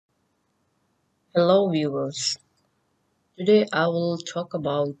Hello viewers, today I will talk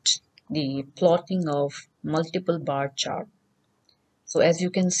about the plotting of multiple bar chart. So as you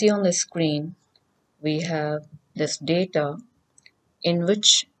can see on the screen, we have this data in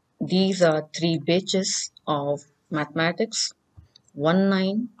which these are three batches of mathematics,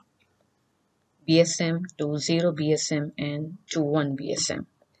 19 BSM, 20 BSM and 21 BSM.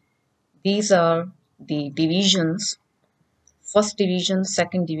 These are the divisions, first division,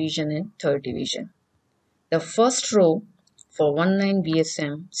 second division and third division. The first row for 19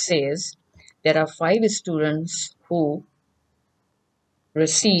 BSM says there are 5 students who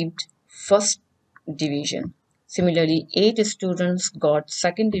received first division. Similarly, 8 students got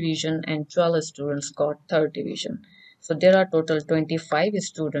second division and 12 students got third division. So there are total 25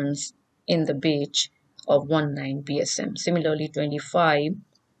 students in the batch of 19 BSM. Similarly, 25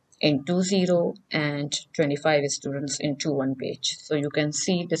 in 20 and 25 students in 21 batch. So you can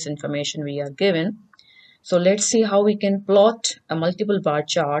see this information we are given. So let's see how we can plot a multiple bar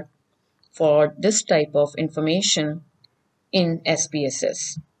chart for this type of information in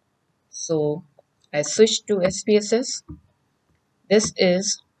SPSS. So I switch to SPSS. This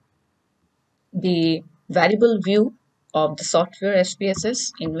is the variable view of the software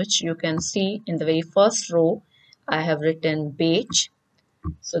SPSS, in which you can see in the very first row I have written batch.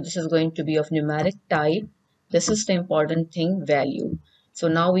 So this is going to be of numeric type. This is the important thing, value. So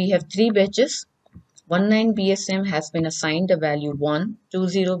now we have three batches. 19 BSM has been assigned a value 1,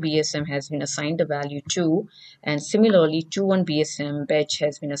 20 BSM has been assigned a value 2, and similarly 21 BSM batch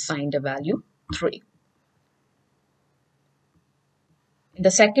has been assigned a value 3. In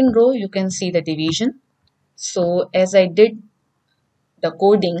the second row, you can see the division. So as I did the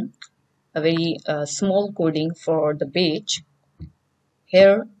coding, a very small coding for the batch,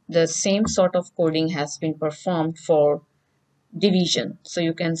 here the same sort of coding has been performed for division. So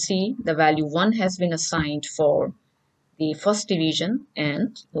you can see the value 1 has been assigned for the first division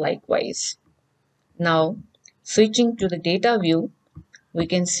and likewise. Now switching to the data view, we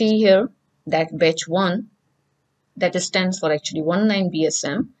can see here that batch 1, that stands for actually 19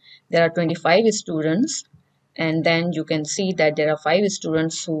 BSM, there are 25 students, and then you can see that there are 5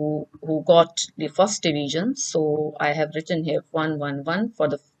 students who got the first division. So I have written here 111 for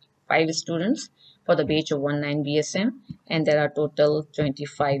the 5 students for the batch of 19 BSM, and there are total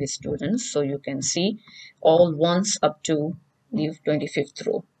 25 students. So you can see all ones up to the 25th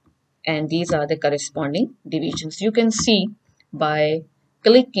row, and these are the corresponding divisions. You can see by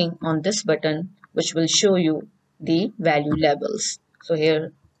clicking on this button, which will show you the value levels. So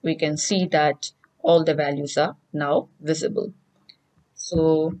here we can see that all the values are now visible.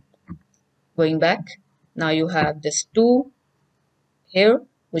 So going back, now you have this 2 here,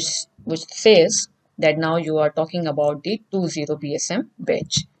 which says that now you are talking about the 20 BSM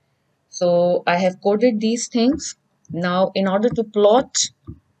batch. So I have coded these things. Now in order to plot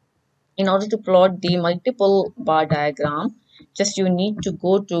the multiple bar diagram, just you need to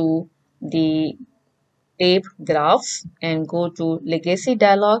go to the tab graphs and go to legacy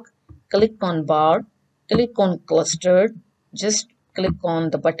dialog, click on bar, click on clustered, just click on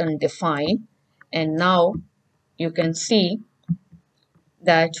the button define, and now you can see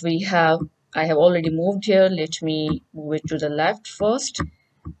that I have already moved here. Let me move it to the left first,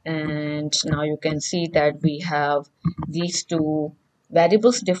 and now you can see that we have these two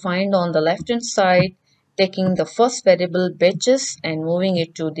variables defined on the left hand side, taking the first variable batches and moving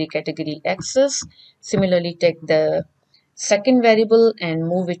it to the category axis. Similarly, take the second variable and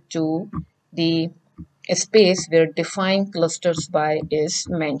move it to the space where define clusters by is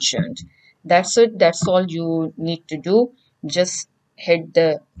mentioned. That's it. That's all you need to do. Just hit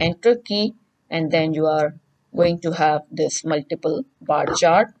the enter key, and then you are going to have this multiple bar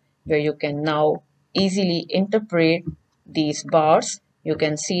chart where you can now easily interpret these bars. You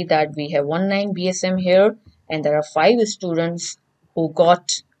can see that we have 19 BSM here, and there are 5 students who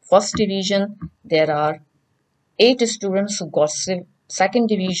got first division. There are 8 students who got second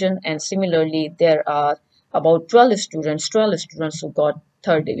division, and similarly there are about 12 students who got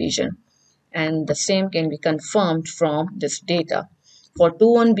third division, and the same can be confirmed from this data. For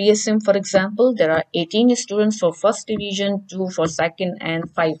 21 BSM, for example, there are 18 students for first division, 2 for second, and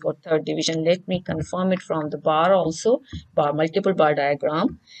 5 for third division. Let me confirm it from the bar also, multiple bar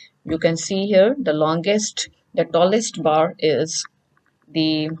diagram. You can see here the tallest bar is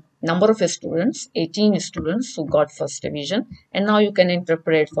the number of students, 18 students who got first division, and now you can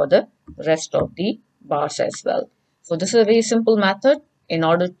interpret for the rest of the bars as well. So this is a very simple method in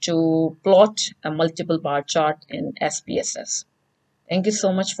order to plot a multiple bar chart in SPSS. Thank you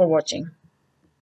so much for watching.